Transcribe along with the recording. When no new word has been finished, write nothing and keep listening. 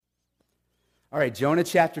All right, Jonah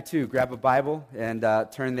chapter 2. Grab a Bible and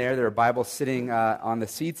turn there. There are Bibles sitting on the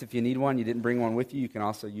seats. If you need one, you didn't bring one with you, you can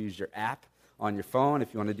also use your app on your phone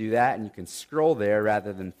if you want to do that, and you can scroll there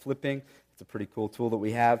rather than flipping. It's a pretty cool tool that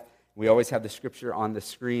we have. We always have the scripture on the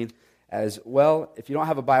screen as well. If you don't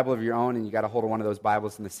have a Bible of your own and you got a hold of one of those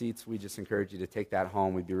Bibles in the seats, we just encourage you to take that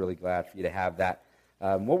home. We'd be really glad for you to have that.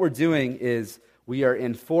 What we're doing is we are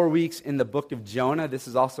in 4 weeks in the book of Jonah. This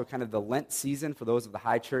is also kind of the Lent season for those of the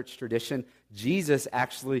high church tradition. Jesus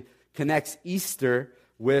actually connects Easter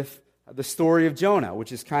with the story of Jonah,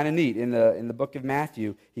 which is kind of neat. In the book of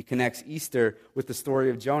Matthew, he connects Easter with the story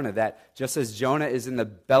of Jonah, that just as Jonah is in the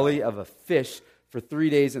belly of a fish for 3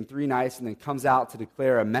 days and 3 nights and then comes out to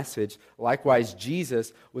declare a message, likewise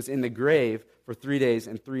Jesus was in the grave for 3 days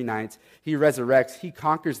and 3 nights. He resurrects, he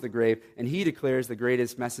conquers the grave, and he declares the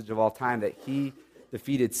greatest message of all time, that he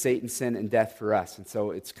defeated Satan, sin, and death for us. And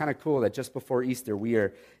so it's kind of cool that just before Easter, we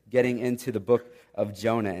are getting into the book of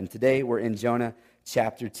Jonah. And today we're in Jonah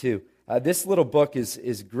chapter 2. This little book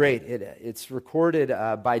is great. It's recorded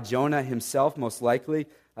by Jonah himself, most likely.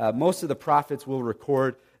 Most of the prophets will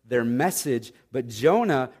record their message, but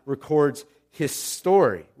Jonah records his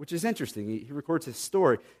story, which is interesting. He records his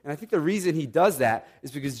story. And I think the reason he does that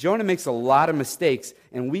is because Jonah makes a lot of mistakes,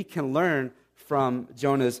 and we can learn from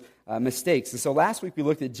Jonah's mistakes. And so last week we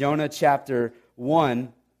looked at Jonah chapter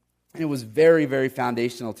 1, and it was very, very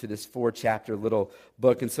foundational to this 4-chapter little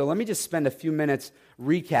book. And so let me just spend a few minutes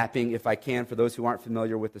recapping, if I can, for those who aren't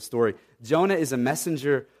familiar with the story. Jonah is a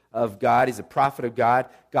messenger of God. He's a prophet of God.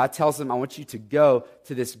 God tells him, I want you to go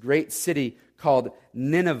to this great city called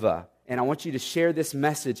Nineveh, and I want you to share this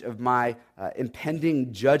message of my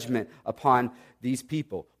impending judgment upon these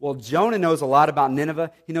people. Well, Jonah knows a lot about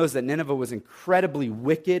Nineveh. He knows that Nineveh was incredibly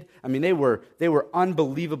wicked. I mean, they were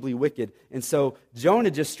unbelievably wicked. And so Jonah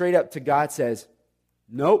just straight up to God says,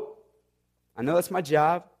 nope, I know that's my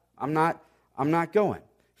job. I'm not going.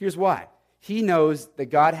 Here's why. He knows that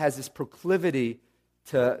God has this proclivity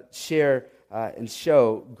to share and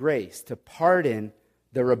show grace, to pardon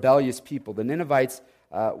the rebellious people. The Ninevites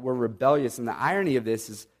were rebellious, and the irony of this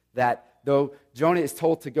is that though Jonah is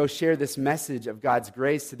told to go share this message of God's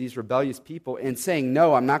grace to these rebellious people and saying,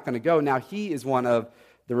 no, I'm not going to go, now he is one of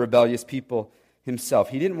the rebellious people himself.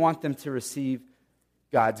 He didn't want them to receive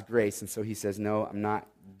God's grace, and so he says, no, I'm not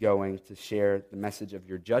going to share the message of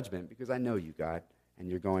your judgment because I know you, God, and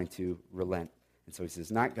you're going to relent. And so he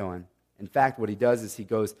says, not going. In fact, what he does is he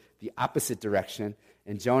goes the opposite direction,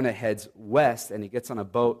 and Jonah heads west, and he gets on a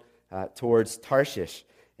boat towards Tarshish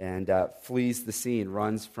and flees the scene,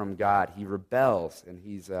 runs from God. He rebels, and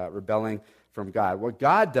he's rebelling from God. What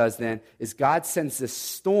God does then is God sends this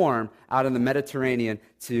storm out in the Mediterranean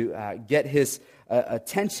to get his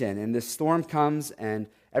attention, and this storm comes, and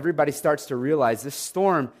everybody starts to realize this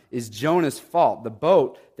storm is Jonah's fault. The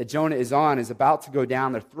boat that Jonah is on is about to go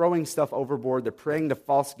down. They're throwing stuff overboard. They're praying to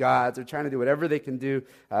false gods. They're trying to do whatever they can do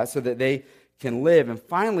so that they can live. And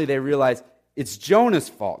finally they realize it's Jonah's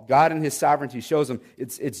fault. God in his sovereignty shows them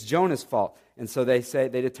it's Jonah's fault. And so they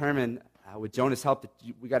determine with Jonah's help that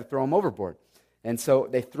we got to throw him overboard. And so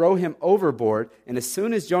they throw him overboard, and as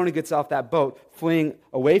soon as Jonah gets off that boat, fleeing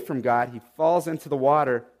away from God, he falls into the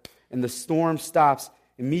water, and the storm stops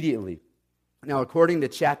immediately. Now, according to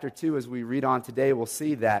chapter 2, as we read on today, we'll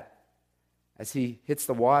see that as he hits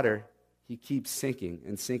the water, he keeps sinking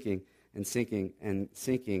and sinking and sinking and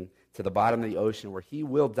sinking to the bottom of the ocean, where he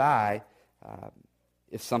will die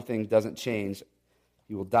if something doesn't change.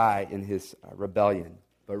 He will die in his rebellion.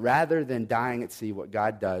 But rather than dying at sea, what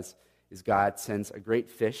God does is God sends a great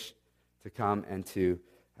fish to come and to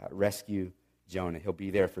rescue Jonah. He'll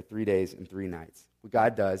be there for 3 days and 3 nights. What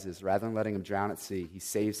God does is, rather than letting him drown at sea, he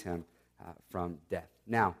saves him from death.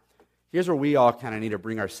 Now, here's where we all kind of need to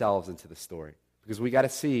bring ourselves into the story, because we got to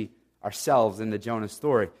see ourselves in the Jonah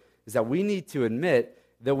story, is that we need to admit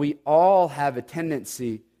that we all have a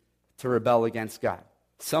tendency to rebel against God.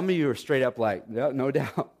 Some of you are straight up like, no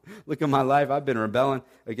doubt. Look at my life. I've been rebelling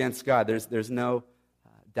against God. There's no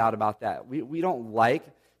doubt about that. We don't like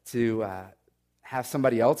to have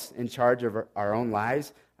somebody else in charge of our own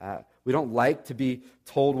lives. We don't like to be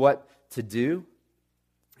told what to do.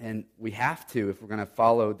 And we have to if we're going to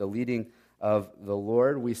follow the leading of the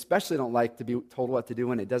Lord. We especially don't like to be told what to do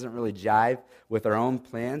when it doesn't really jive with our own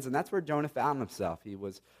plans. And that's where Jonah found himself. He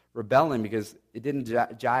was rebelling because it didn't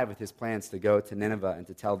jive with his plans to go to Nineveh and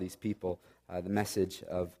to tell these people the message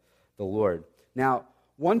of the Lord. Now,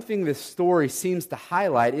 one thing this story seems to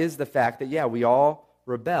highlight is the fact that, we all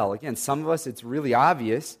rebel. Again, some of us it's really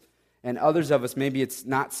obvious, and others of us maybe it's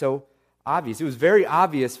not so obvious. It was very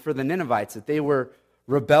obvious for the Ninevites that they were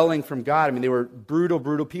rebelling from God. I mean, they were brutal,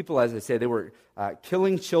 brutal people, as I say. They were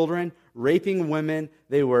killing children, raping women.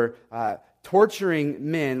 They were torturing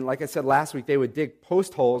men. Like I said last week, they would dig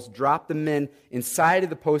post holes, drop the men inside of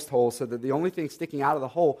the post holes so that the only thing sticking out of the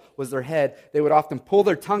hole was their head. They would often pull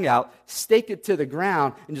their tongue out, stake it to the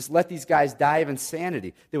ground, and just let these guys die of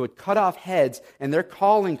insanity. They would cut off heads, and their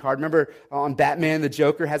calling card, remember on Batman, the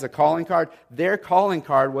Joker has a calling card? Their calling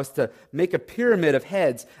card was to make a pyramid of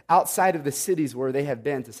heads outside of the cities where they had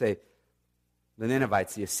been to say, the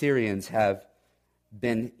Ninevites, the Assyrians have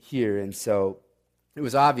been here. And so it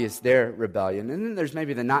was obvious their rebellion. And then there's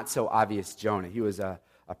maybe the not-so-obvious Jonah. He was a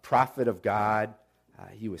prophet of God.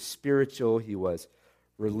 He was spiritual. He was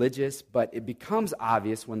religious. But it becomes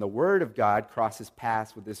obvious when the word of God crosses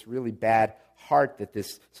paths with this really bad heart that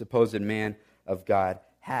this supposed man of God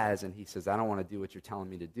has. And he says, I don't want to do what you're telling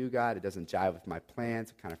me to do, God. It doesn't jive with my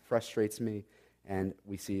plans. It kind of frustrates me. And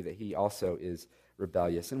we see that he also is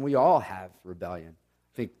rebellious. And we all have rebellion.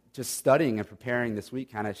 I think just studying and preparing this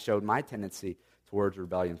week kind of showed my tendency towards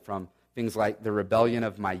rebellion, from things like the rebellion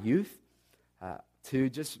of my youth to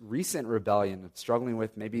just recent rebellion of struggling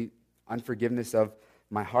with maybe unforgiveness of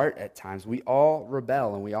my heart at times. We all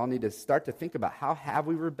rebel, and we all need to start to think about how have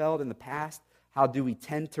we rebelled in the past? How do we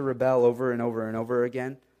tend to rebel over and over and over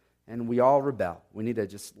again? And we all rebel. We need to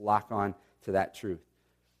just lock on to that truth.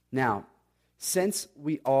 Now, since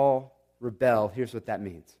we all rebel, here's what that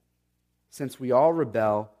means. Since we all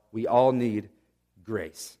rebel, we all need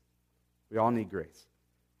grace. We all need grace.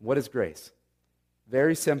 What is grace?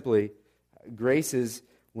 Very simply, grace is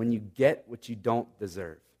when you get what you don't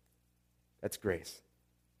deserve. That's grace.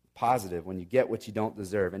 Positive, when you get what you don't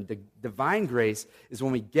deserve. And divine grace is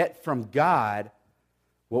when we get from God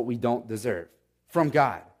what we don't deserve. From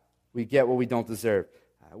God, we get what we don't deserve,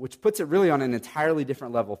 which puts it really on an entirely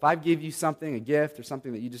different level. If I give you something, a gift or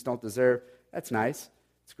something that you just don't deserve, that's nice.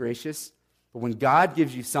 It's gracious. But when God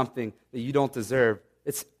gives you something that you don't deserve,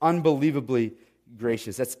 it's unbelievably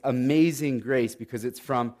gracious. That's amazing grace because it's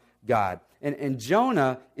from God. And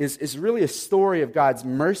Jonah is really a story of God's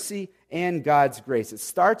mercy and God's grace. It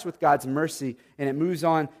starts with God's mercy and it moves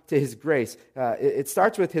on to his grace. It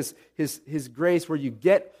starts with his grace where you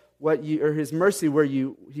get what you, or his mercy where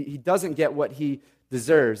he doesn't get what he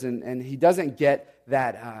deserves. And he doesn't get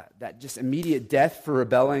that just immediate death for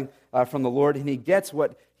rebelling from the Lord. And he gets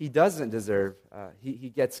what he doesn't deserve. He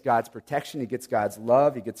gets God's protection. He gets God's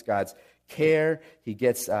love. He gets God's care. He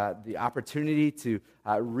gets the opportunity to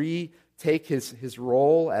retake his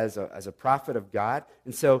role as a prophet of God.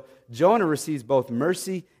 And so Jonah receives both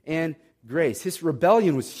mercy and grace. His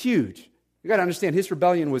rebellion was huge. You got to understand, his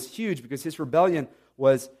rebellion was huge because his rebellion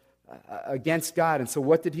was against God. And so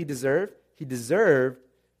what did he deserve? He deserved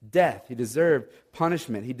death. He deserved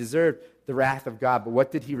punishment. He deserved the wrath of God. But what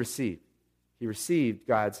did he receive? He received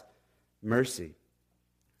God's mercy.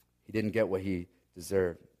 He didn't get what he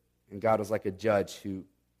deserved. And God was like a judge who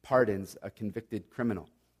pardons a convicted criminal.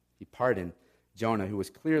 He pardoned Jonah, who was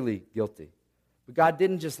clearly guilty. But God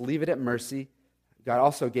didn't just leave it at mercy. God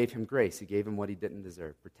also gave him grace. He gave him what he didn't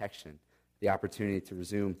deserve, protection, the opportunity to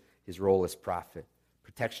resume his role as prophet,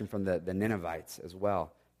 protection from the Ninevites as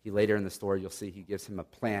well. Later in the story, you'll see he gives him a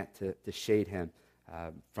plant to shade him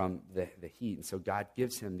from the heat. And so God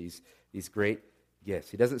gives him these great gifts.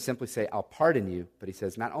 He doesn't simply say, I'll pardon you, but he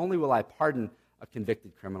says, not only will I pardon a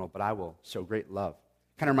convicted criminal, but I will show great love.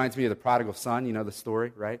 Kind of reminds me of the prodigal son, you know the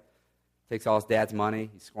story, right? Takes all his dad's money,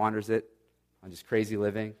 he squanders it on just crazy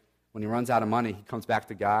living. When he runs out of money, he comes back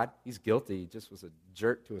to God. He's guilty. He just was a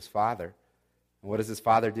jerk to his father. And what does his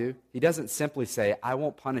father do? He doesn't simply say, I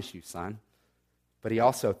won't punish you, son. But he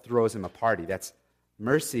also throws him a party. That's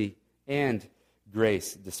mercy and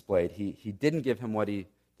grace displayed. He didn't give him what he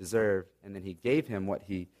deserved, and then he gave him what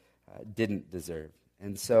he didn't deserve.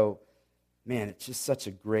 And so, man, it's just such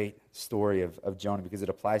a great story of Jonah because it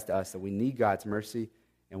applies to us that we need God's mercy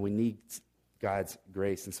and we need God's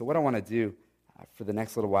grace. And so what I want to do for the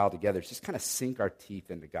next little while together is just kind of sink our teeth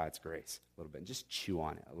into God's grace a little bit and just chew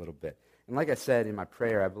on it a little bit. And like I said in my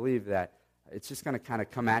prayer, I believe that it's just going to kind of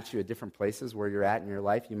come at you at different places where you're at in your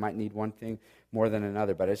life. You might need one thing more than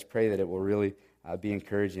another, but I just pray that it will really be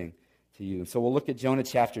encouraging to you. And so we'll look at Jonah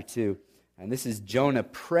chapter 2, and this is Jonah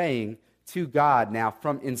praying to God now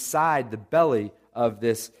from inside the belly of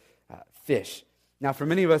this fish. Now, for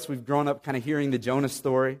many of us, we've grown up kind of hearing the Jonah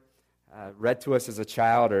story, read to us as a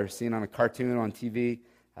child or seen on a cartoon on TV,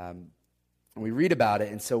 and we read about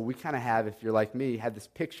it, and so we kind of have, if you're like me, had this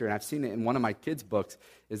picture, and I've seen it in one of my kids' books,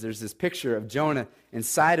 is there's this picture of Jonah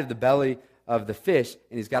inside of the belly of the fish,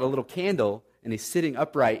 and he's got a little candle, and he's sitting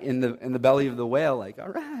upright in the belly of the whale, like, all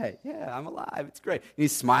right, yeah, I'm alive, it's great. And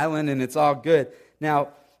he's smiling, and it's all good. Now,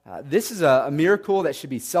 this is a miracle that should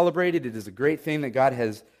be celebrated. It is a great thing that God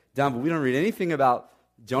has done, but we don't read anything about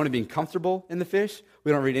Jonah being comfortable in the fish.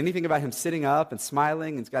 We don't read anything about him sitting up and smiling,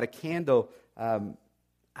 and he's got a candle.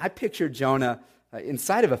 I picture Jonah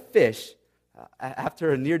inside of a fish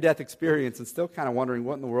after a near-death experience and still kind of wondering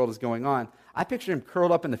what in the world is going on. I picture him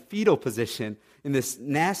curled up in the fetal position in this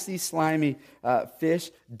nasty, slimy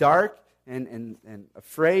fish, dark and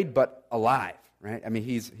afraid, but alive, right? I mean,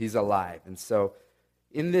 he's alive. And so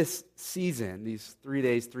in this season, these 3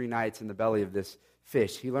 days, 3 nights in the belly of this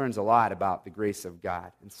fish, he learns a lot about the grace of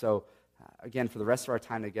God. And so, again, for the rest of our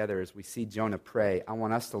time together, as we see Jonah pray, I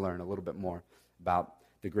want us to learn a little bit more about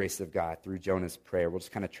the grace of God through Jonah's prayer. We'll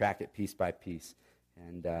just kind of track it piece by piece.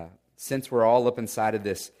 And since we're all up inside of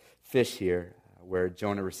this fish here, where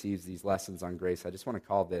Jonah receives these lessons on grace, I just want to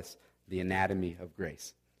call this the anatomy of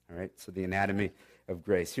grace. All right? So the anatomy of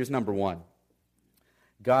grace. Here's number 1.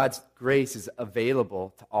 God's grace is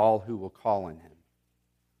available to all who will call on him.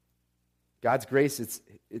 God's grace,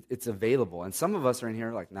 it's available. And some of us are in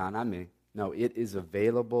here like, nah, not me. No, it is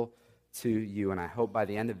available to you. And I hope by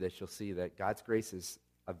the end of this you'll see that God's grace is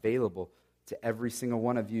available to every single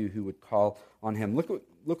one of you who would call on him. Look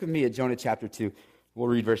with me at Jonah chapter 2. We'll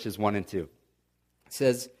read verses 1 and 2. It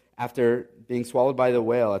says, after being swallowed by the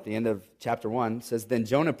whale at the end of chapter 1, it says, then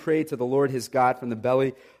Jonah prayed to the Lord his God from the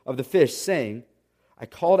belly of the fish, saying, I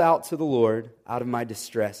called out to the Lord out of my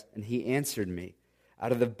distress, and he answered me.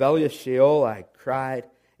 Out of the belly of Sheol I cried,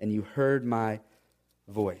 and you heard my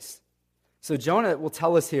voice. So Jonah will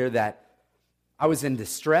tell us here that I was in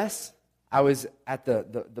distress. I was at the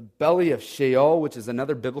belly of Sheol, which is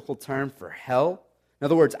another biblical term for hell. In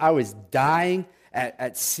other words, I was dying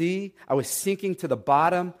at sea. I was sinking to the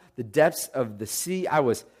bottom, the depths of the sea. I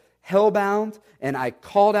was hellbound, and I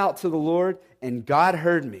called out to the Lord, and God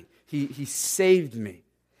heard me. He saved me.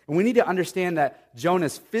 And we need to understand that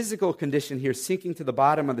Jonah's physical condition here, sinking to the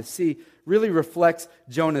bottom of the sea, really reflects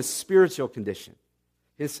Jonah's spiritual condition.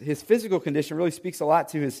 His physical condition really speaks a lot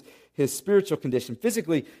to his spiritual condition.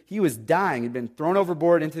 Physically, he was dying. He'd been thrown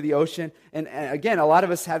overboard into the ocean. And again, a lot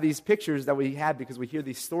of us have these pictures that we have because we hear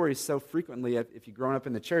these stories so frequently. If you've grown up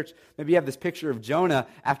in the church, maybe you have this picture of Jonah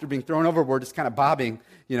after being thrown overboard, just kind of bobbing,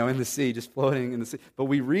 in the sea, just floating in the sea. But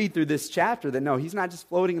we read through this chapter that no, he's not just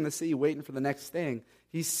floating in the sea, waiting for the next thing.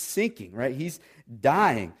 He's sinking, right? He's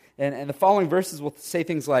dying. And the following verses will say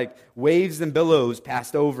things like, waves and billows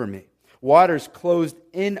passed over me. Waters closed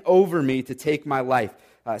in over me to take my life.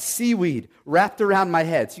 Seaweed wrapped around my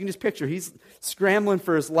head. So you can just picture, he's scrambling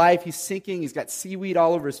for his life. He's sinking. He's got seaweed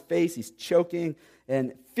all over his face. He's choking.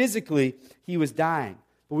 And physically, he was dying.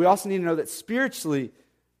 But we also need to know that spiritually,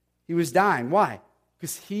 he was dying. Why?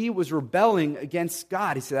 Because he was rebelling against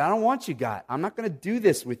God. He said, I don't want you, God. I'm not going to do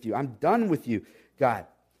this with you. I'm done with you, God.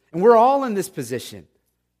 And we're all in this position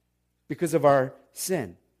because of our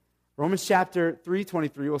sin. Romans chapter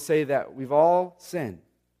 3:23 will say that we've all sinned.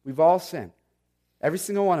 We've all sinned. Every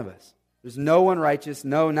single one of us. There's no one righteous,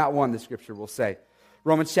 no, not one, the scripture will say.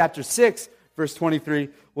 Romans chapter 6, verse 23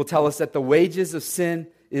 will tell us that the wages of sin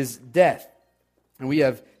is death. And we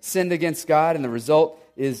have sinned against God, and the result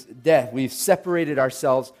is death. We've separated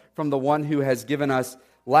ourselves from the one who has given us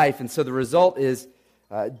life. And so the result is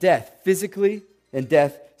death physically and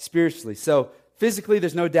death spiritually. So physically,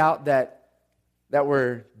 there's no doubt that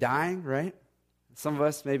we're dying, right? Some of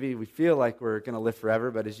us, maybe we feel like we're going to live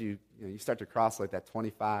forever, but as you start to cross like that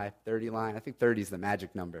 25, 30 line, I think 30 is the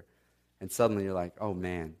magic number, and suddenly you're like, oh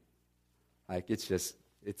man, like it's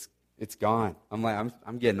gone.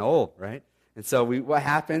 I'm getting old, right? And so what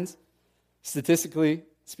happens, statistically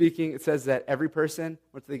speaking, it says that every person,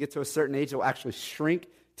 once they get to a certain age, will actually shrink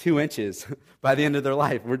 2 inches by the end of their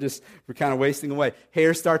life. We're kind of wasting away.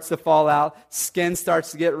 Hair starts to fall out. Skin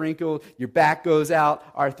starts to get wrinkled. Your back goes out.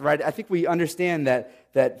 Arthritis. I think we understand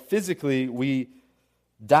that physically we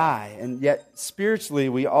die, and yet spiritually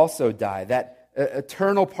we also die. That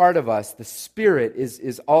eternal part of us, the spirit,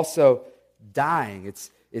 is also dying.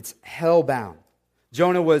 It's hell-bound.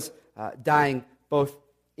 Jonah was dying both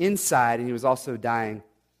inside, and he was also dying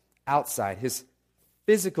outside. His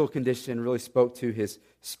physical condition really spoke to his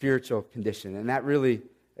spiritual condition. And that really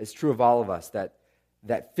is true of all of us,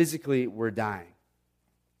 that physically we're dying.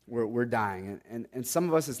 We're dying. And some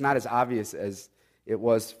of us, it's not as obvious as it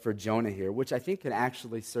was for Jonah here, which I think can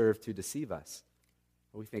actually serve to deceive us.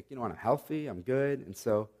 We think, I'm healthy, I'm good, and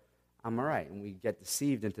so I'm all right. And we get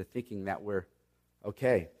deceived into thinking that we're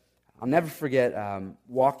okay. I'll never forget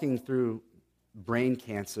walking through brain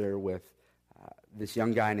cancer with this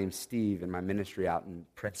young guy named Steve in my ministry out in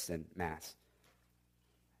Princeton, Mass.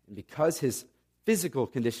 And because his physical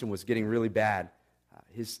condition was getting really bad,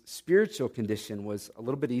 his spiritual condition was a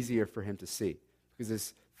little bit easier for him to see, because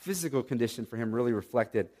his physical condition for him really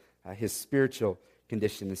reflected his spiritual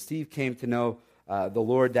condition. And Steve came to know the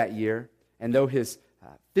Lord that year, and though his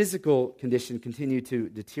physical condition continued to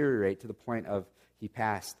deteriorate to the point of he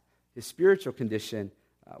passed, his spiritual condition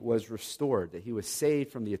was restored, that he was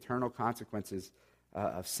saved from the eternal consequences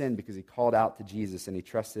of sin because he called out to Jesus and he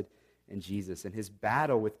trusted in Jesus. And his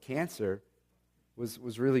battle with cancer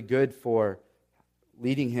was really good for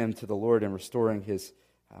leading him to the Lord and restoring his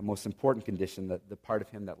most important condition, the part of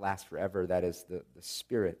him that lasts forever, that is the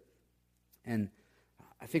spirit. And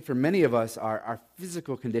I think for many of us, our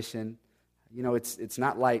physical condition, it's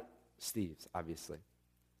not like Steve's, obviously.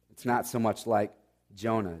 It's not so much like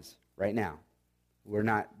Jonah's right now. We're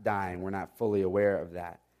not dying. We're not fully aware of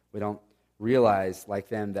that. We don't realize, like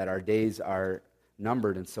them, that our days are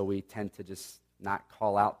numbered, and so we tend to just not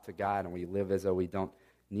call out to God, and we live as though we don't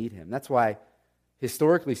need him. That's why,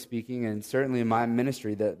 historically speaking, and certainly in my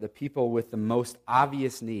ministry, the people with the most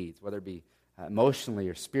obvious needs, whether it be emotionally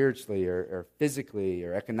or spiritually or physically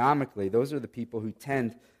or economically, those are the people who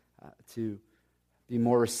tend to be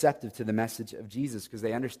more receptive to the message of Jesus, because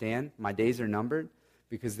they understand my days are numbered,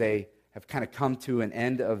 because they have kind of come to an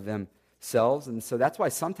end of themselves. And so that's why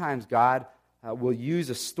sometimes God will use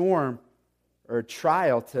a storm or a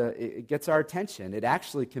trial it gets our attention. It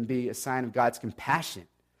actually can be a sign of God's compassion.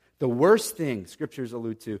 The worst thing, scriptures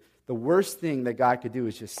allude to, the worst thing that God could do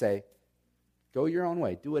is just say, go your own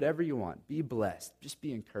way, do whatever you want, be blessed, just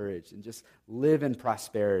be encouraged, and just live in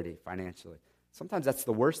prosperity financially. Sometimes that's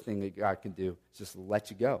the worst thing that God can do, is just let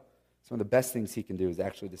you go. Some of the best things he can do is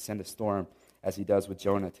actually to send a storm, as he does with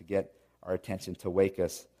Jonah, to get our attention, to wake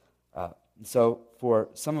us up. And so for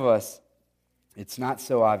some of us, it's not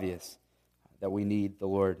so obvious that we need the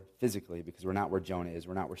Lord physically, because we're not where Jonah is,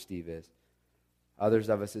 we're not where Steve is. Others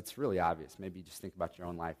of us, it's really obvious. Maybe you just think about your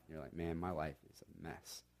own life, and you're like, man, my life is a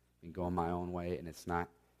mess. I've been going my own way, and it's not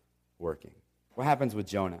working. What happens with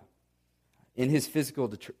Jonah? In his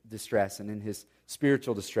physical distress and in his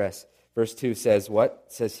spiritual distress, verse 2 says what?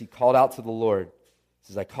 It says he called out to the Lord. It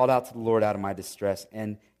says, I called out to the Lord out of my distress,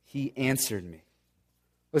 and he answered me.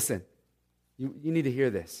 Listen, you need to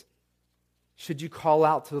hear this. Should you call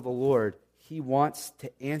out to the Lord, he wants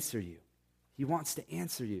to answer you. He wants to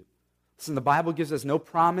answer you. Listen, the Bible gives us no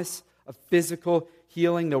promise of physical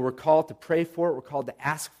healing, though we're called to pray for it, we're called to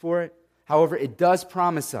ask for it. However, it does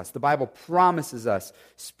promise us, the Bible promises us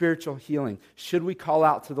spiritual healing. Should we call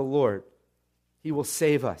out to the Lord, he will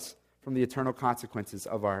save us from the eternal consequences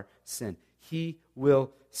of our sin. He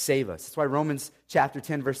will save us. That's why Romans chapter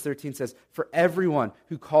 10, verse 13 says, for everyone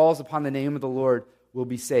who calls upon the name of the Lord will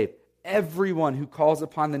be saved. Everyone who calls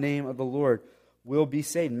upon the name of the Lord will be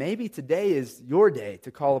saved. Maybe today is your day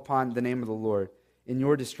to call upon the name of the Lord in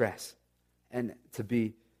your distress and to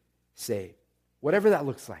be saved. Whatever that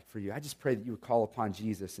looks like for you, I just pray that you would call upon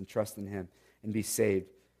Jesus and trust in him and be saved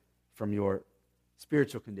from your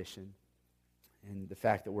spiritual condition and the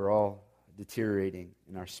fact that we're all deteriorating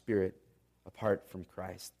in our spirit apart from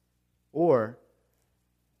Christ. Or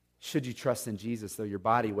should you trust in Jesus, though your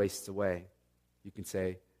body wastes away? You can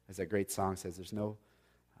say, as that great song says, there's no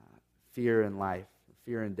fear in life,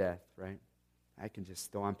 fear in death, right? I can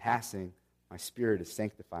just, though I'm passing, my spirit is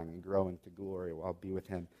sanctifying and growing to glory. I'll be with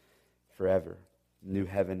him forever. New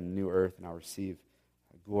heaven and new earth, and I'll receive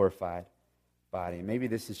a glorified body. And maybe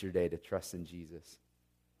this is your day to trust in Jesus,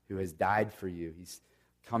 who has died for you. He's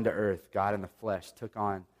come to earth, God in the flesh, took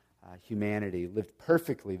on humanity, lived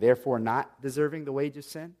perfectly, therefore not deserving the wage of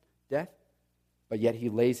sin, death, but yet he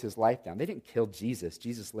lays his life down. They didn't kill Jesus.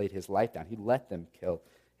 Jesus laid his life down. He let them kill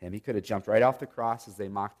him. He could have jumped right off the cross as they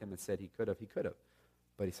mocked him and said he could have. He could have.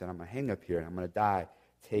 But he said, I'm going to hang up here and I'm going to die,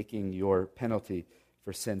 taking your penalty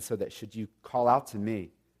for sin, so that should you call out to me,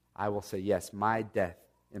 I will say, yes, my death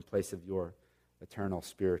in place of your eternal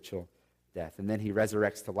spiritual death. And then he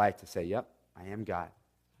resurrects to life to say, yep, I am God.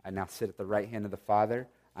 I now sit at the right hand of the Father.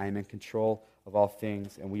 I am in control of all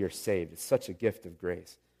things, and we are saved. It's such a gift of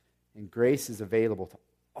grace. And grace is available to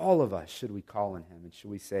all of us should we call on him, and should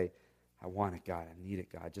we say, I want it, God. I need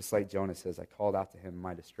it, God. Just like Jonah says, I called out to him in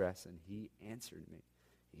my distress, and he answered me.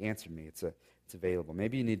 He answered me. It's available.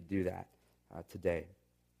 Maybe you need to do that today.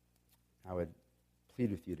 I would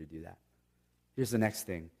plead with you to do that. Here's the next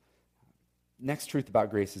thing. Next truth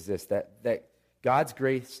about grace is this, that God's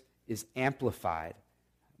grace is amplified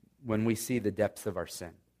when we see the depths of our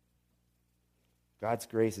sin. God's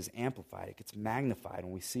grace is amplified. It gets magnified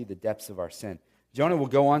when we see the depths of our sin. Jonah will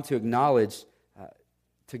go on to acknowledge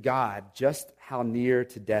to God just how near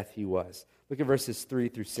to death he was. Look at verses 3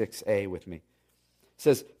 through 6a with me. It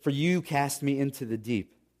says, "For you cast me into the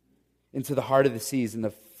deep, into the heart of the seas, and the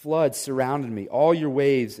floods surrounded me. All your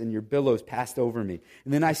waves and your billows passed over me.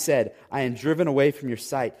 And then I said, I am driven away from your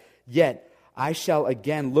sight, yet I shall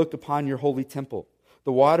again look upon your holy temple.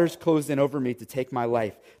 The waters closed in over me to take my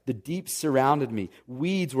life. The deep surrounded me.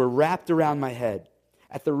 Weeds were wrapped around my head.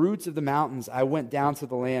 At the roots of the mountains I went down to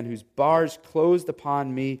the land whose bars closed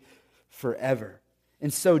upon me forever."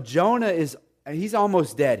 And so Jonah he's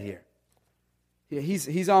almost dead here.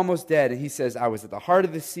 He's almost dead, and he says, "I was at the heart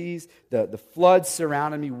of the seas. The floods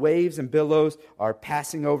surrounded me. Waves and billows are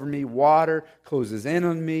passing over me. Water closes in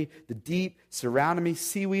on me. The deep surrounded me.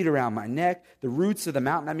 Seaweed around my neck. The roots of the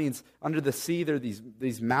mountain." That means under the sea there are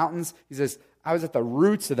these mountains. He says, "I was at the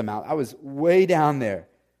roots of the mountain. I was way down there."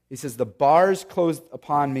 He says, "The bars closed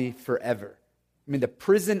upon me forever." I mean, the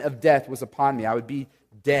prison of death was upon me. I would be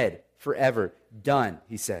dead forever. Done,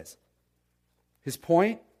 he says. His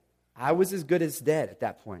point? I was as good as dead at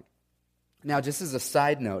that point. Now, just as a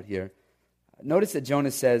side note here, notice that Jonah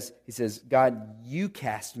says, "God, you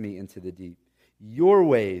cast me into the deep. Your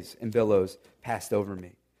waves and billows passed over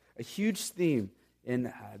me." A huge theme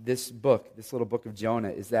in this book, this little book of Jonah,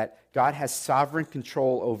 is that God has sovereign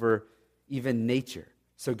control over even nature.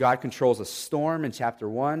 So God controls a storm in chapter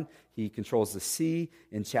 1. He controls the sea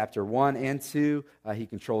in chapter 1 and 2. He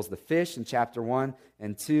controls the fish in chapter 1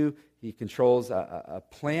 and 2. He controls a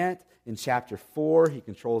plant in chapter 4. He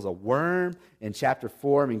controls a worm in chapter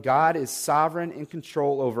 4. I mean, God is sovereign and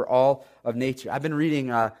control over all of nature. I've been reading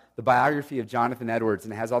the biography of Jonathan Edwards,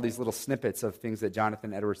 and it has all these little snippets of things that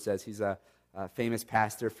Jonathan Edwards says. He's a famous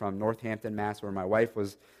pastor from Northampton, Mass., where my wife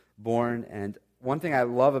was born. And one thing I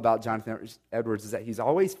love about Jonathan Edwards is that he's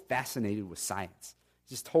always fascinated with science,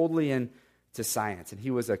 just totally into science. And he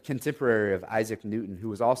was a contemporary of Isaac Newton, who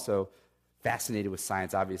was also fascinated with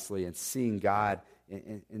science, obviously, and seeing God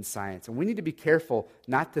in science. And we need to be careful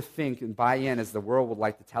not to think and buy in, as the world would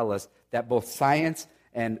like to tell us, that both science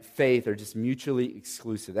and faith are just mutually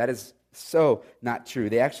exclusive. That is so not true.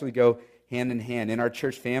 They actually go hand in hand. In our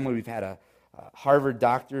church family, we've had a Harvard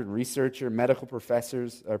doctor and researcher, medical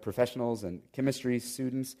professionals, and chemistry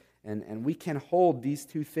students, and we can hold these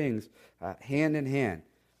two things hand in hand.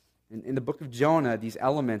 In the book of Jonah, these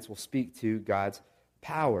elements will speak to God's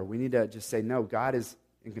power. We need to just say, no, God is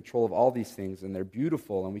in control of all these things, and they're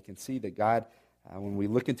beautiful, and we can see that God, when we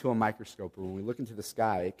look into a microscope or when we look into the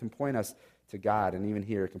sky, it can point us to God, and even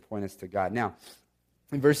here it can point us to God. Now,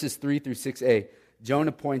 in verses 3 through 6a,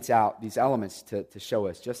 Jonah points out these elements to show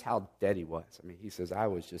us just how dead he was. I mean, he says, I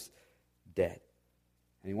was just dead.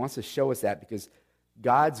 And he wants to show us that because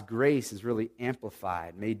God's grace is really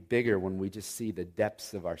amplified, made bigger when we just see the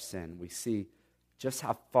depths of our sin. We see just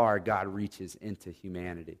how far God reaches into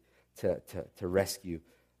humanity to rescue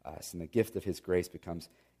us. And the gift of his grace becomes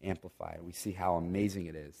amplified. We see how amazing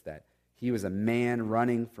it is that he was a man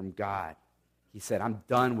running from God. He said, I'm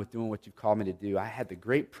done with doing what you've called me to do. I had the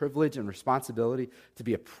great privilege and responsibility to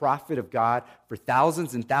be a prophet of God for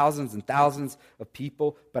thousands and thousands and thousands of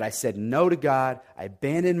people, but I said no to God. I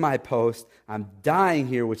abandoned my post. I'm dying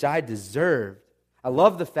here, which I deserved. I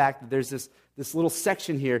love the fact that there's this little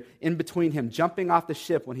section here in between him jumping off the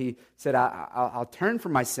ship when he said, I'll turn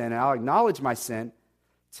from my sin and I'll acknowledge my sin,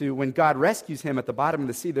 to when God rescues him at the bottom of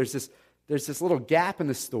the sea. There's this little gap in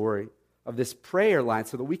the story of this prayer line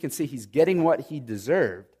so that we can see he's getting what he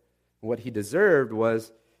deserved. And what he deserved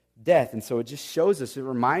was death. And so it just shows us, it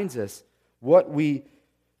reminds us what we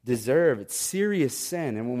deserve. It's serious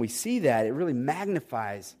sin. And when we see that, it really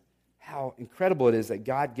magnifies how incredible it is that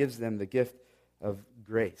God gives them the gift of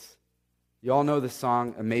grace. You all know the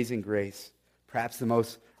song Amazing Grace, perhaps the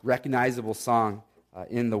most recognizable song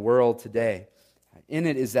in the world today. In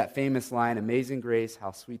it is that famous line, Amazing Grace,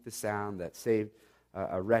 how sweet the sound that saved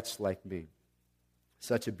a wretch like me.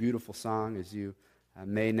 Such a beautiful song, as you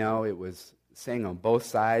may know. It was sang on both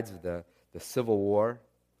sides of the Civil War.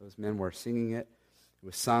 Those men were singing it. It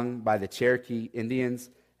was sung by the Cherokee Indians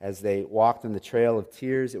as they walked on the Trail of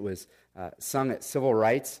Tears. It was sung at civil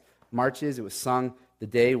rights marches. It was sung the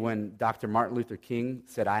day when Dr. Martin Luther King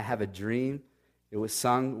said, I have a dream. It was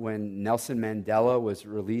sung when Nelson Mandela was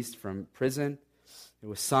released from prison. It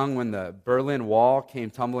was sung when the Berlin Wall came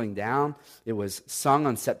tumbling down. It was sung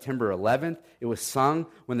on September 11th. It was sung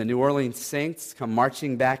when the New Orleans Saints come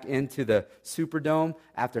marching back into the Superdome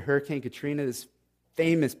after Hurricane Katrina. This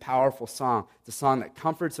famous, powerful song. It's a song that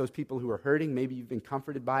comforts those people who are hurting. Maybe you've been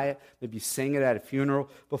comforted by it. Maybe you sang it at a funeral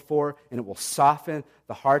before, and it will soften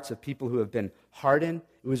the hearts of people who have been hardened.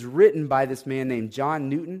 It was written by this man named John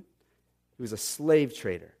Newton, who was a slave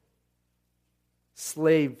trader.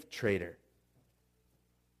 Slave trader.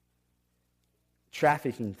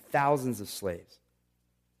 Trafficking thousands of slaves.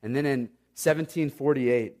 And then in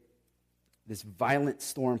 1748, this violent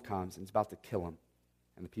storm comes and it's about to kill him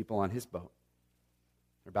and the people on his boat.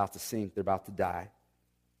 They're about to sink. They're about to die.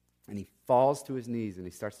 And he falls to his knees and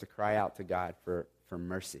he starts to cry out to God for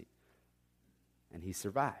mercy. And he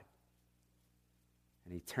survived.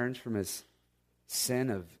 And he turns from his sin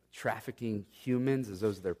of trafficking humans as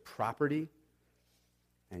those their property.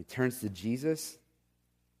 And he turns to Jesus.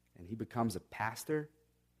 And he becomes a pastor.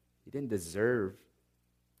 He didn't deserve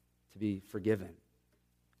to be forgiven.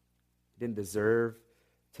 He didn't deserve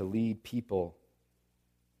to lead people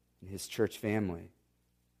in his church family.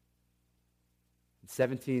 In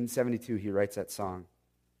 1772, he writes that song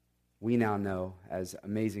we now know as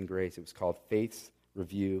Amazing Grace. It was called Faith's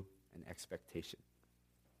Review and Expectation.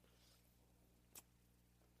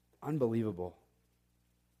 Unbelievable.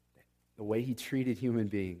 The way he treated human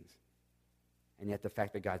beings. And yet the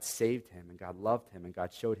fact that God saved him and God loved him and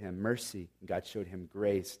God showed him mercy and God showed him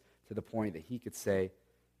grace to the point that he could say,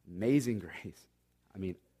 amazing grace. I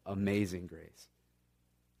mean, amazing grace.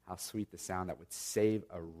 How sweet the sound that would save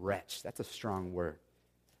a wretch. That's a strong word.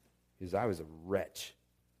 Because I was a wretch.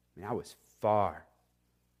 I mean, I was far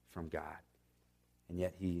from God. And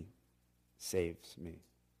yet he saves me.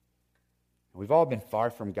 And we've all been far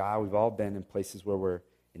from God. We've all been in places where we're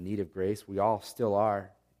in need of grace. We all still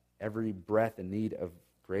are. Every breath in need of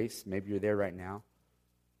grace. Maybe you're there right now.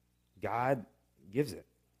 God gives it.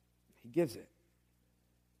 He gives it.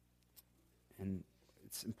 And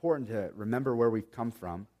it's important to remember where we've come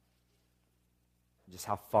from, just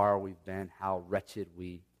how far we've been, how wretched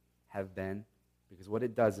we have been, because what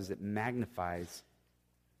it does is it magnifies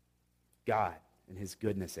God and his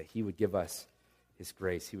goodness, that he would give us his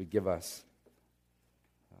grace. He would give us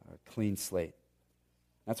a clean slate.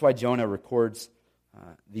 That's why Jonah records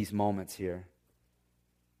these moments here,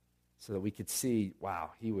 so that we could see,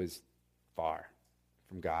 wow, he was far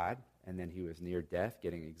from God, and then he was near death,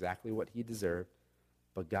 getting exactly what he deserved.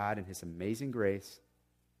 But God, in his amazing grace,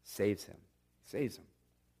 saves him. Saves him.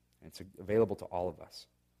 And it's available to all of us.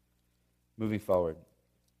 Moving forward,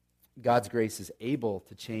 God's grace is able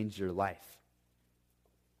to change your life.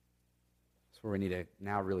 That's where we need to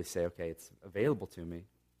now really say, okay, it's available to me.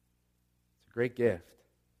 It's a great gift,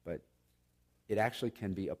 but it actually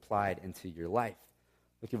can be applied into your life.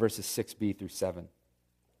 Look at verses 6b through 7.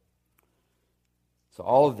 So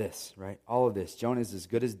all of this, right? All of this. Jonah is as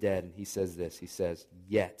good as dead, and he says this. He says,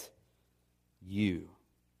 yet you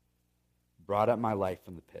brought up my life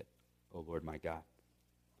from the pit, O Lord my God.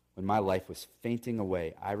 When my life was fainting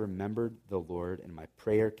away, I remembered the Lord, and my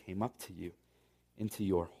prayer came up to you into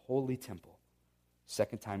your holy temple.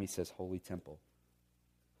 Second time he says holy temple.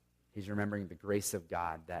 He's remembering the grace of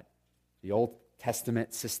God, that the Old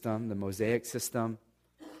Testament system, the Mosaic system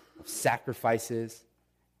of sacrifices,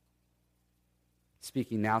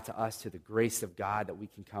 speaking now to us to the grace of God, that we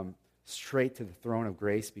can come straight to the throne of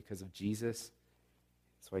grace because of Jesus.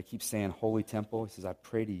 That's why he keeps saying holy temple. He says, I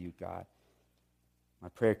pray to you, God. My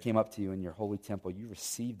prayer came up to you in your holy temple. You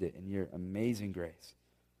received it in your amazing grace.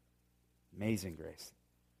 Amazing grace.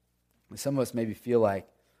 And some of us maybe feel like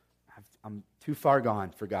I'm too far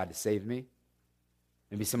gone for God to save me.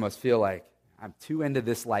 Maybe some of us feel like I'm too into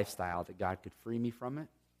this lifestyle that God could free me from it.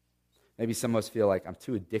 Maybe some of us feel like I'm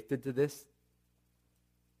too addicted to this,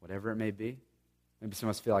 whatever it may be. Maybe some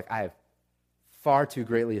of us feel like I have far too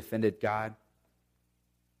greatly offended God.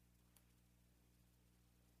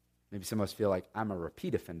 Maybe some of us feel like I'm a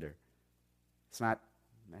repeat offender. It's not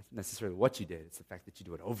necessarily what you did. It's the fact that you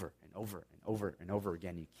do it over and over and over and over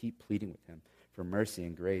again. You keep pleading with him for mercy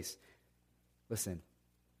and grace. Listen,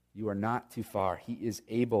 you are not too far. He is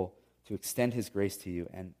able to extend his grace to you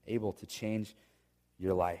and able to change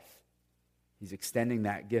your life. He's extending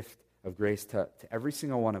that gift of grace to every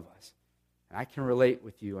single one of us. And I can relate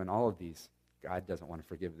with you in all of these. God doesn't want to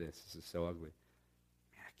forgive this. This is so ugly.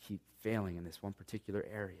 Man, I keep failing in this one particular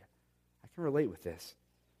area. I can relate with this.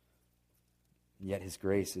 And yet his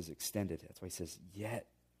grace is extended. That's why he says, yet,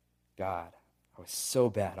 God, I was so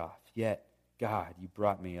bad off. Yet, God, you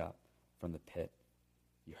brought me up from the pit.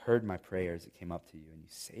 You heard my prayers that came up to you, and you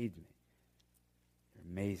saved me.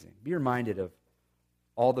 You're amazing. Be reminded of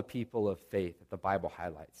all the people of faith that the Bible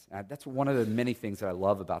highlights. And that's one of the many things that I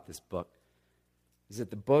love about this book, is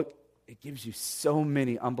that the book, it gives you so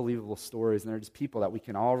many unbelievable stories, and they're just people that we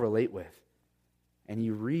can all relate with. And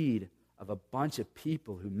you read of a bunch of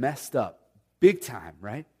people who messed up big time,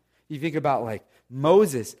 right? You think about like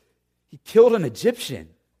Moses, he killed an Egyptian.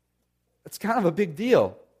 That's kind of a big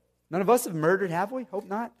deal. None of us have murdered, have we? Hope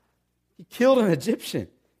not. He killed an Egyptian.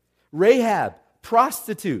 Rahab,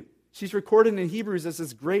 prostitute. She's recorded in Hebrews as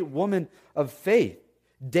this great woman of faith.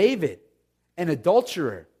 David, an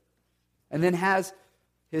adulterer. and then has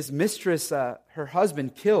his mistress, her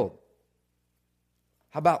husband, killed.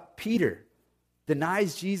 How about Peter?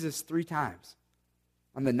 Denies Jesus 3 times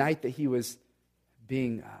on the night that he was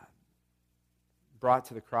being brought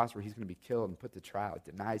to the cross where he's going to be killed and put to trial. It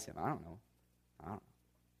denies him. I don't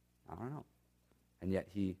know. And yet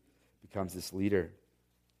he becomes this leader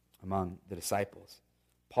among the disciples.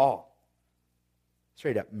 Paul,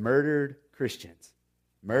 straight up murdered Christians.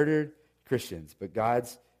 But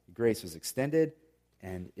God's grace was extended,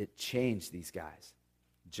 and it changed these guys.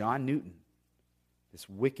 John Newton, this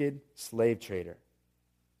wicked slave trader,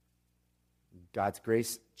 God's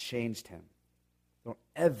grace changed him. Don't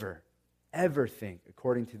ever think,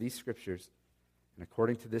 according to these scriptures and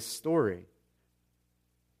according to this story,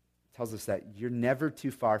 it tells us that you're never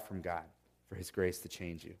too far from God for his grace to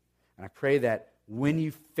change you. And I pray that when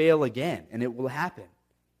you fail again, and it will happen,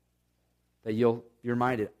 that you'll be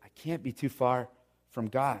reminded, I can't be too far from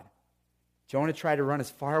God. Jonah tried to run as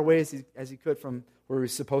far away as he could from where he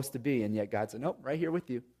was supposed to be, and yet God said, nope, right here with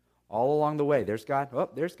you. All along the way, there's God. Oh,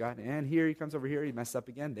 there's God. And here he comes over here. He messed up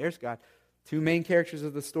again. There's God. 2 main characters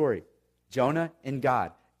of the story, Jonah and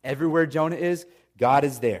God. Everywhere Jonah is, God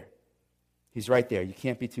is there. He's right there. You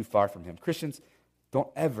can't be too far from him. Christians, don't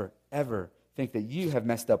ever think that you have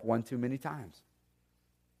messed up one too many times.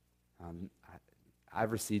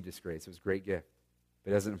 I've received this grace. It was a great gift.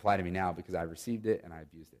 But it doesn't apply to me now because I received it and I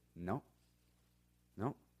abused it. No.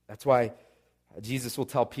 That's why Jesus will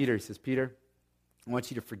tell Peter, he says, Peter, I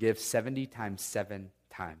want you to forgive 70 times 7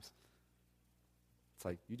 times. It's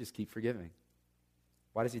like, you just keep forgiving.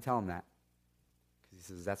 Why does he tell him that? Because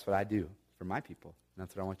he says, that's what I do for my people. And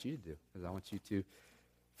that's what I want you to do, because I want you to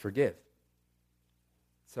forgive.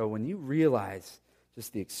 So when you realize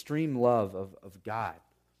just the extreme love of God,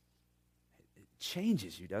 it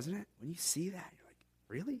changes you, doesn't it? When you see that, you're like,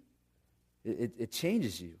 really? It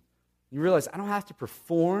changes you. You realize, I don't have to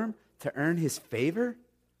perform to earn his favor.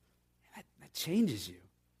 That changes you.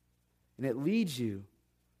 And it leads you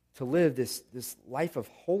to live this life of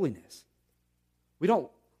holiness. We don't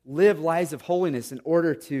live lives of holiness in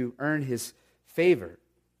order to earn his favor.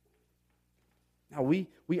 Now, we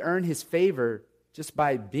earn his favor just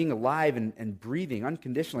by being alive and breathing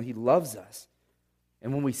unconditionally. He loves us.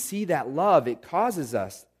 And when we see that love, it causes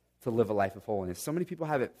us to live a life of holiness. So many people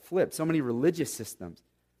have it flipped. So many religious systems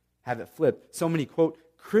have it flipped. So many, quote,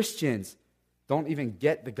 Christians don't even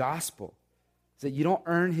get the gospel. It's that you don't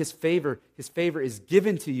earn his favor. His favor is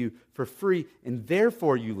given to you for free, and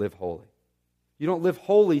therefore you live holy. You don't live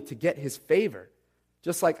holy to get his favor.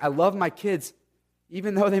 Just like I love my kids,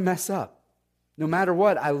 even though they mess up. No matter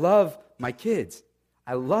what, I love my kids.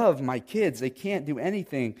 I love my kids. They can't do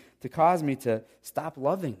anything to cause me to stop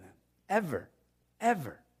loving them. Ever.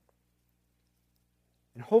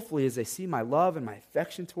 And hopefully, as they see my love and my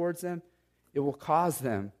affection towards them, it will cause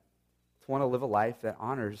them to want to live a life that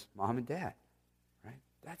honors mom and dad. Right?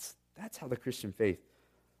 That's how the Christian faith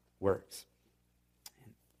works.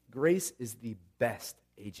 And grace is the best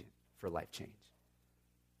agent for life change.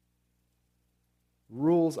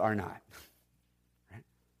 Rules are not. Right?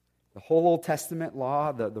 The whole Old Testament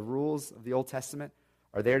law, the rules of the Old Testament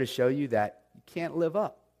are there to show you that you can't live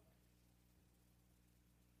up.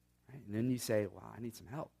 Right? And then you say, well, I need some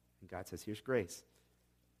help. And God says, here's grace.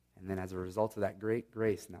 And then as a result of that great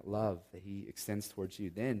grace and that love that he extends towards you,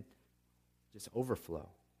 then just overflow.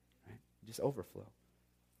 Right? Just overflow.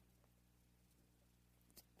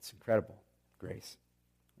 It's incredible, grace,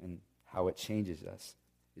 and how it changes us.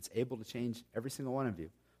 It's able to change every single one of you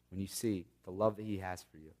when you see the love that he has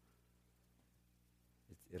for you.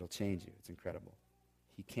 It'll change you. It's incredible.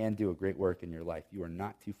 He can do a great work in your life. You are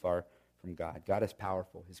not too far from God. God is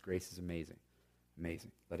powerful. His grace is amazing.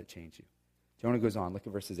 Amazing. Let it change you. Jonah goes on. Look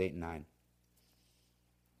at verses 8 and 9.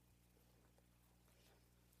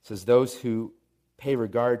 It says, those who pay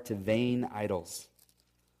regard to vain idols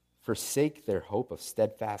forsake their hope of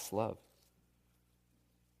steadfast love.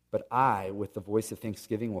 But I, with the voice of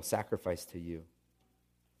thanksgiving, will sacrifice to you.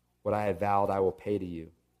 What I have vowed, I will pay to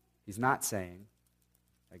you. He's not saying,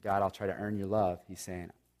 God, I'll try to earn your love. He's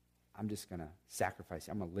saying, I'm just going to sacrifice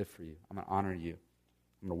you. I'm going to live for you. I'm going to honor you.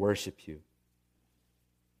 I'm going to worship you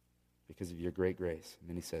because of your great grace. And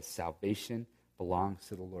then he says, salvation belongs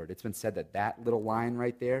to the Lord. It's been said that little line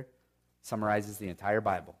right there summarizes the entire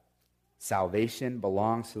Bible. Salvation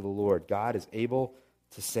belongs to the Lord. God is able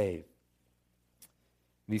to save.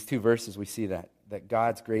 In these 2 verses, we see that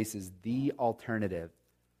God's grace is the alternative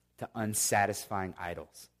to unsatisfying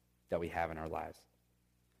idols that we have in our lives.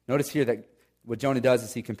 Notice here that what Jonah does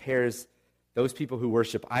is he compares those people who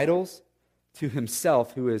worship idols to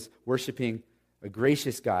himself, who is worshiping a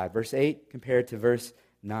gracious God. Verse 8 compared to verse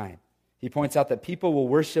 9. he points out that people will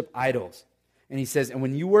worship idols. And he says, and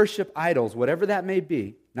when you worship idols, whatever that may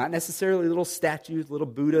be, not necessarily little statues, little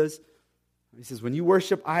Buddhas, he says, when you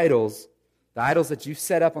worship idols, the idols that you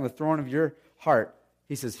set up on the throne of your heart,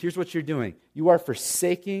 he says, here's what you're doing. You are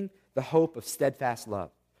forsaking the hope of steadfast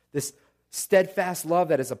love. This steadfast love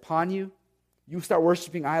that is upon you, you start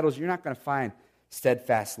worshiping idols, you're not going to find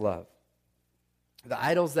steadfast love. The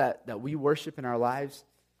idols that we worship in our lives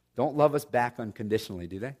don't love us back unconditionally,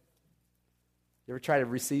 do they? You ever try to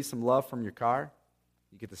receive some love from your car?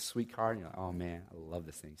 You get this sweet car, and you're like, oh man, I love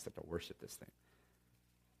this thing. You start to worship this thing.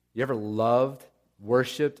 You ever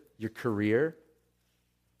worshipped your career,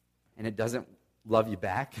 and it doesn't love you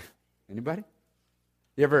back? Anybody?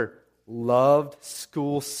 You ever loved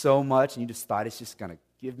school so much, and you just thought it's just going to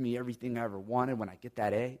give me everything I ever wanted when I get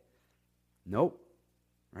that A? Nope.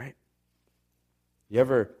 Right? You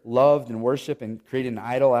ever loved and worshiped and created an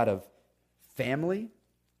idol out of family,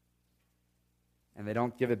 and they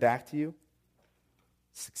don't give it back to you?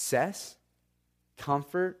 Success,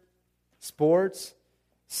 comfort, sports,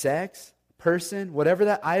 sex, person, whatever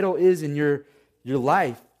that idol is in your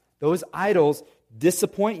life, those idols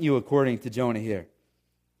disappoint you, according to Jonah here.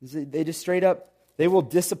 They just straight up, they will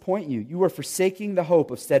disappoint you. You are forsaking the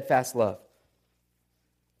hope of steadfast love.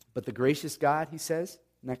 But the gracious God, he says,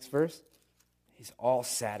 next verse, he's all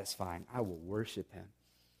satisfying. I will worship him.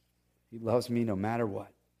 He loves me no matter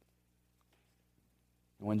what.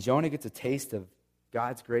 And when Jonah gets a taste of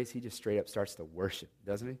God's grace, he just straight up starts to worship,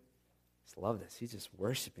 doesn't he? I just love this. He's just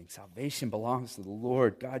worshiping. Salvation belongs to the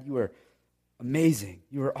Lord. God, you are amazing.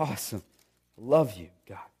 You are awesome. I love you,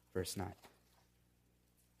 God. Verse 9.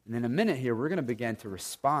 And in a minute here, we're going to begin to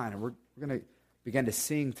respond, and we're going to begin to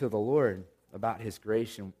sing to the Lord about his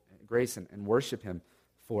grace and worship him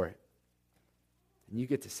for it. And you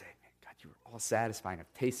get to say, man, God, you are all satisfying.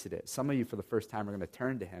 I've tasted it. Some of you, for the first time, are going to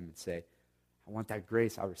turn to him and say, I want that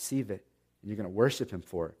grace. I'll receive it. And you're going to worship him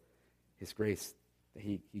for it. His grace that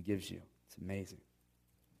he gives you. It's amazing.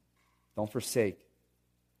 Don't forsake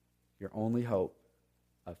your only hope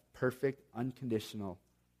of perfect, unconditional,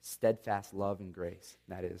 steadfast love and grace.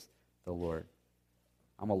 That is the Lord.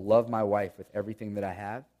 I'm going to love my wife with everything that I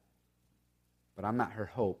have, but I'm not her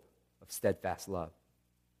hope of steadfast love.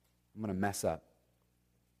 I'm going to mess up.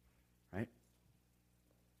 Right?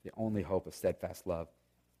 The only hope of steadfast love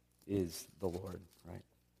is the Lord, right?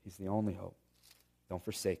 He's the only hope. Don't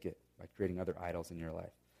forsake it by creating other idols in your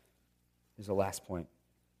life. Here's the last point.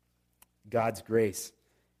 God's grace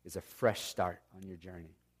is a fresh start on your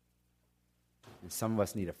journey. And some of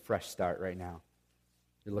us need a fresh start right now.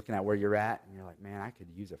 You're looking at where you're at, and you're like, man, I could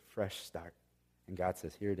use a fresh start. And God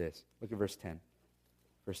says, here it is. Look at verse 10.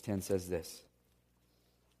 Verse 10 says this.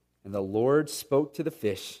 And the Lord spoke to the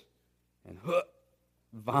fish and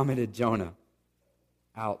vomited Jonah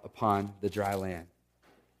out upon the dry land.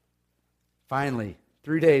 Finally,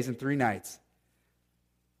 3 days and 3 nights,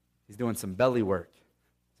 he's doing some belly work,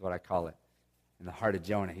 is what I call it, in the heart of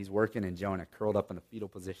Jonah. He's working in Jonah, curled up in a fetal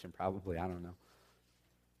position probably, I don't know.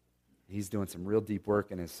 He's doing some real deep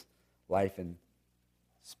work in his life and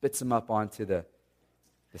spits him up onto the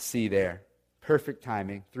sea there. Perfect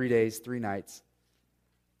timing, 3 days, 3 nights,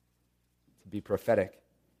 to be prophetic.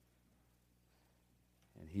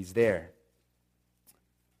 And he's there.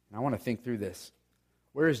 And I want to think through this.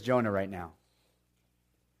 Where is Jonah right now?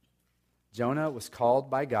 Jonah was called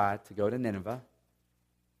by God to go to Nineveh.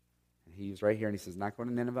 And he's right here, and he says, not going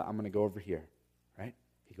to Nineveh, I'm going to go over here. Right?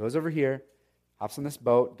 He goes over here, hops on this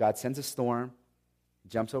boat. God sends a storm. He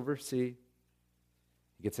jumps over the sea.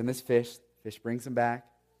 He gets in this fish. Fish brings him back,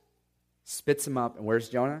 spits him up. And where's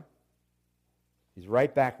Jonah? He's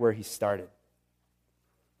right back where he started.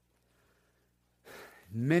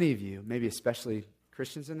 Many of you, maybe especially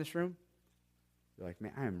Christians in this room, you're like,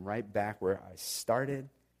 man, I am right back where I started,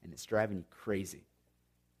 and it's driving you crazy.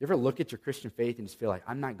 You ever look at your Christian faith and just feel like,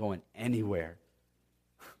 I'm not going anywhere?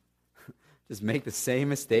 Just make the same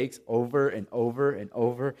mistakes over and over and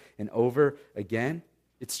over and over again?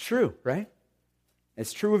 It's true, right?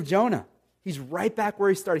 It's true of Jonah. He's right back where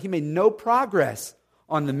he started. He made no progress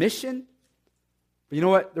on the mission. But you know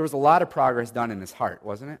what? There was a lot of progress done in his heart,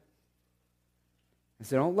 wasn't it? And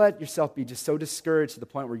so don't let yourself be just so discouraged to the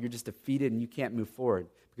point where you're just defeated and you can't move forward.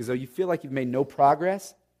 Because though you feel like you've made no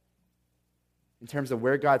progress in terms of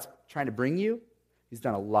where God's trying to bring you, he's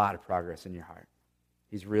done a lot of progress in your heart.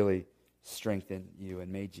 He's really strengthened you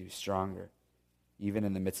and made you stronger, even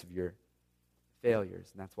in the midst of your failures.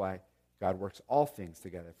 And that's why God works all things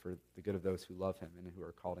together for the good of those who love him and who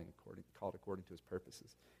are called according to his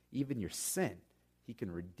purposes. Even your sin, he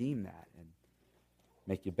can redeem that and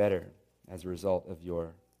make you better as a result of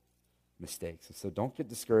your mistakes. And so don't get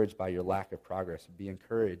discouraged by your lack of progress. Be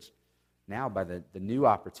encouraged now by the new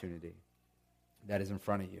opportunity that is in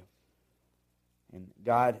front of you. And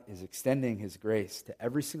God is extending his grace to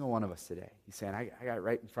every single one of us today. He's saying, I got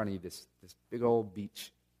right in front of you this big old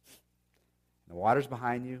beach. And the water's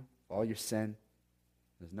behind you, all your sin.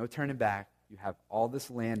 There's no turning back. You have all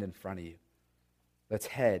this land in front of you. Let's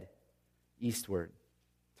head eastward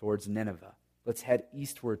towards Nineveh. Let's head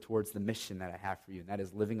eastward towards the mission that I have for you, and that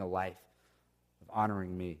is living a life of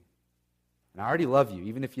honoring me. And I already love you,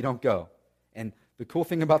 even if you don't go. And the cool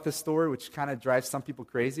thing about this story, which kind of drives some people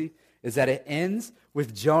crazy, is that it ends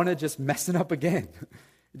with Jonah just messing up again.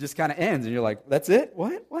 It just kind of ends, and you're like, that's it?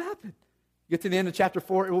 What? What happened? You get to the end of chapter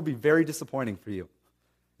 4, it will be very disappointing for you.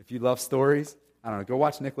 If you love stories, I don't know, go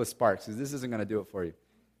watch Nicholas Sparks, because this isn't going to do it for you.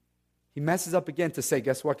 He messes up again to say,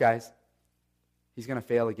 guess what, guys? He's going to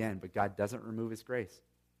fail again, but God doesn't remove his grace.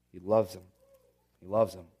 He loves him. He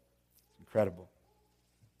loves him. It's incredible.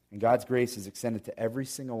 And God's grace is extended to every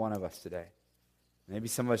single one of us today. Maybe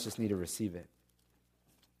some of us just need to receive it.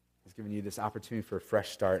 He's giving you this opportunity for a fresh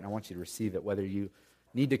start, and I want you to receive it, whether you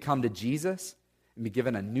need to come to Jesus and be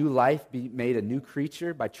given a new life, be made a new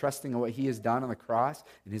creature by trusting in what he has done on the cross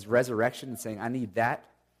and his resurrection and saying, I need that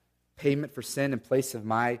payment for sin in place of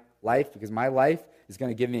my life, because my life is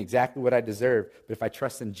going to give me exactly what I deserve. But if I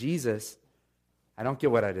trust in Jesus, I don't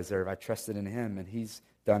get what I deserve. I trusted in him, and he's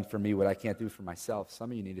done for me what I can't do for myself.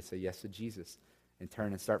 Some of you need to say yes to Jesus and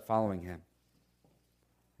turn and start following him.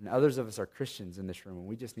 And others of us are Christians in this room, and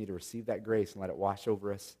we just need to receive that grace and let it wash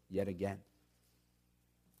over us yet again,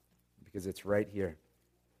 because it's right here.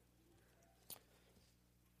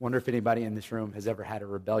 Wonder if anybody in this room has ever had a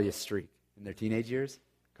rebellious streak in their teenage years,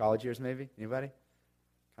 college years maybe? Anybody?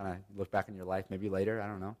 Kind of look back in your life maybe later, I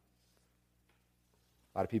don't know.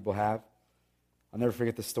 A lot of people have. I'll never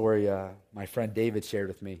forget the story my friend David shared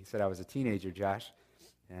with me. He said, I was a teenager, Josh,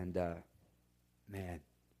 and man,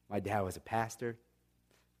 my dad was a pastor.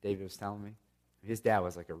 David was telling me. His dad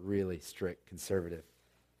was like a really strict conservative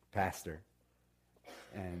pastor.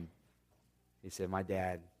 And he said, my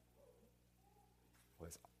dad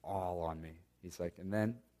was all on me. He's like, and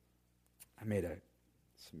then I made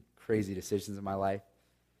some crazy decisions in my life.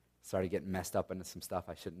 Started getting messed up into some stuff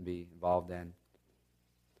I shouldn't be involved in.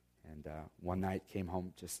 And one night came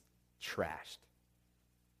home just trashed.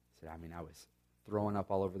 He said, I was throwing up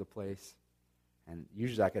all over the place. And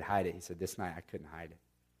usually I could hide it. He said, this night I couldn't hide it.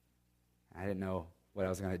 I didn't know what I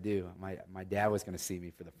was going to do. My dad was going to see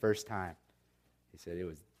me for the first time. He said it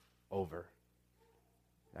was over.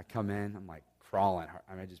 I come in, I'm like crawling.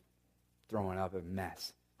 Just throwing up a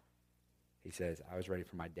mess. He says, I was ready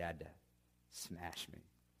for my dad to smash me.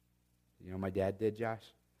 You know what my dad did,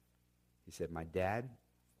 Josh? He said, my dad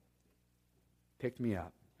picked me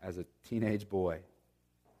up as a teenage boy,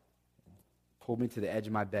 pulled me to the edge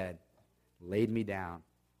of my bed, laid me down,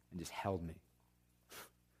 and just held me.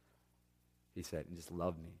 He said, and just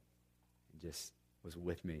loved me, and just was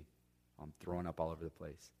with me. I'm throwing up all over the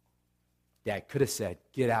place. Dad could have said,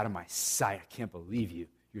 get out of my sight. I can't believe you.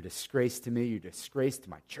 You're a disgrace to me. You're a disgrace to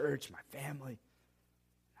my church, my family.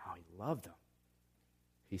 No, he loved them.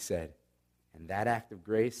 He said, and that act of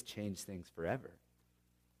grace changed things forever.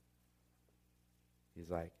 He's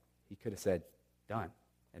like, he could have said, done,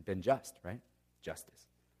 and been just, right? Justice.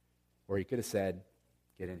 Or he could have said,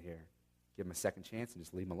 get in here, give him a second chance, and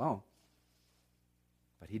just leave him alone.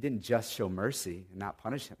 But he didn't just show mercy and not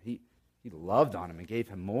punish him. He loved on him and gave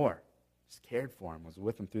him more. Just cared for him, was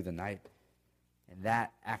with him through the night. And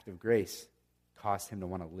that act of grace caused him to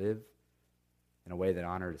want to live in a way that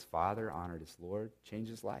honored his Father, honored his Lord,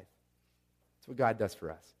 changed his life. That's what God does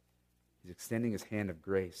for us. He's extending his hand of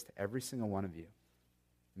grace to every single one of you,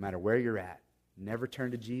 no matter where you're at. Never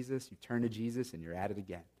turn to Jesus. You turn to Jesus and you're at it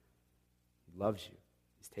again. He loves you.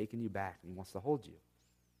 He's taking you back and he wants to hold you.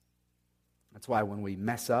 That's why when we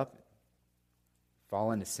mess up,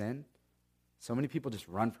 fall into sin, so many people just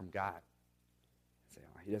run from God. Say,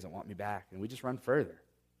 oh, he doesn't want me back. And we just run further.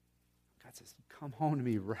 God says, come home to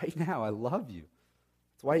me right now. I love you.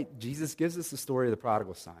 That's why Jesus gives us the story of the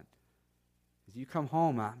prodigal son. As you come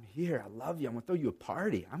home, I'm here. I love you. I'm going to throw you a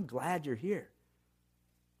party. I'm glad you're here.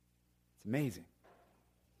 It's amazing.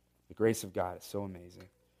 The grace of God is so amazing.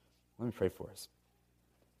 Let me pray for us.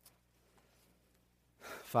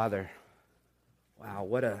 Father, wow,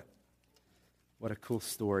 what a cool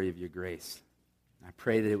story of your grace. I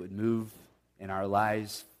pray that it would move in our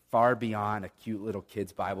lives far beyond a cute little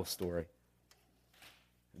kid's Bible story.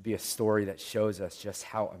 It would be a story that shows us just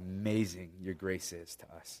how amazing your grace is to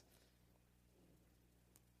us.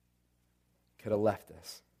 You could have left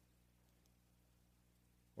us.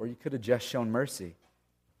 Or you could have just shown mercy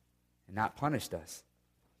and not punished us,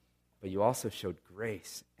 but you also showed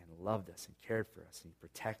grace and loved us and cared for us, and you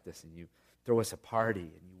protect us, and you throw us a party,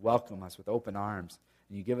 and you welcome us with open arms,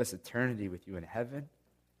 and you give us eternity with you in heaven.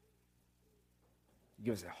 You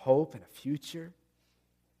give us a hope and a future.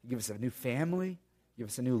 You give us a new family. You give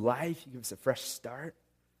us a new life. You give us a fresh start.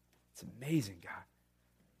 It's amazing, God.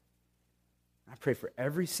 I pray for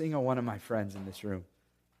every single one of my friends in this room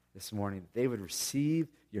this morning that they would receive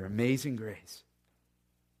your amazing grace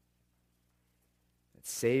that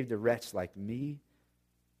saved a wretch like me,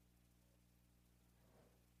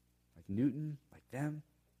 like Newton, like them.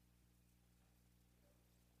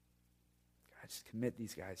 God, just commit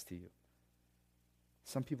these guys to you.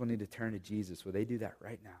 Some people need to turn to Jesus. Will they do that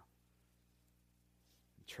right now?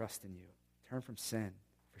 And trust in you. Turn from sin,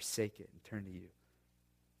 forsake it, and turn to you.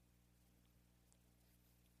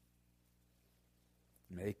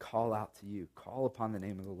 May they call out to you. Call upon the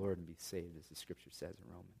name of the Lord and be saved, as the scripture says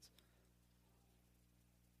in Romans.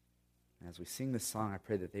 And as we sing this song, I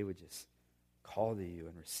pray that they would just call to you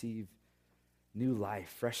and receive new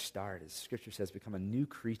life, fresh start. As scripture says, become a new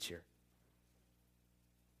creature.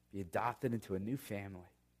 Be adopted into a new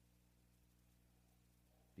family.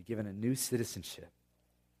 Be given a new citizenship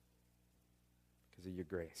because of your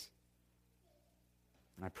grace.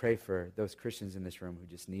 And I pray for those Christians in this room who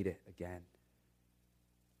just need it again.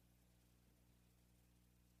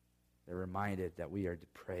 They're reminded that we are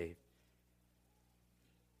depraved.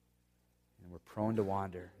 And we're prone to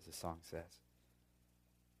wander, as the song says.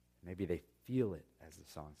 Maybe they feel it, as the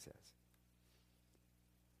song says.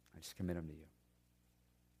 I just commit them to you.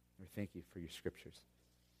 We thank you for your scriptures.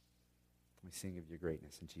 We sing of your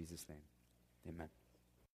greatness in Jesus' name. Amen.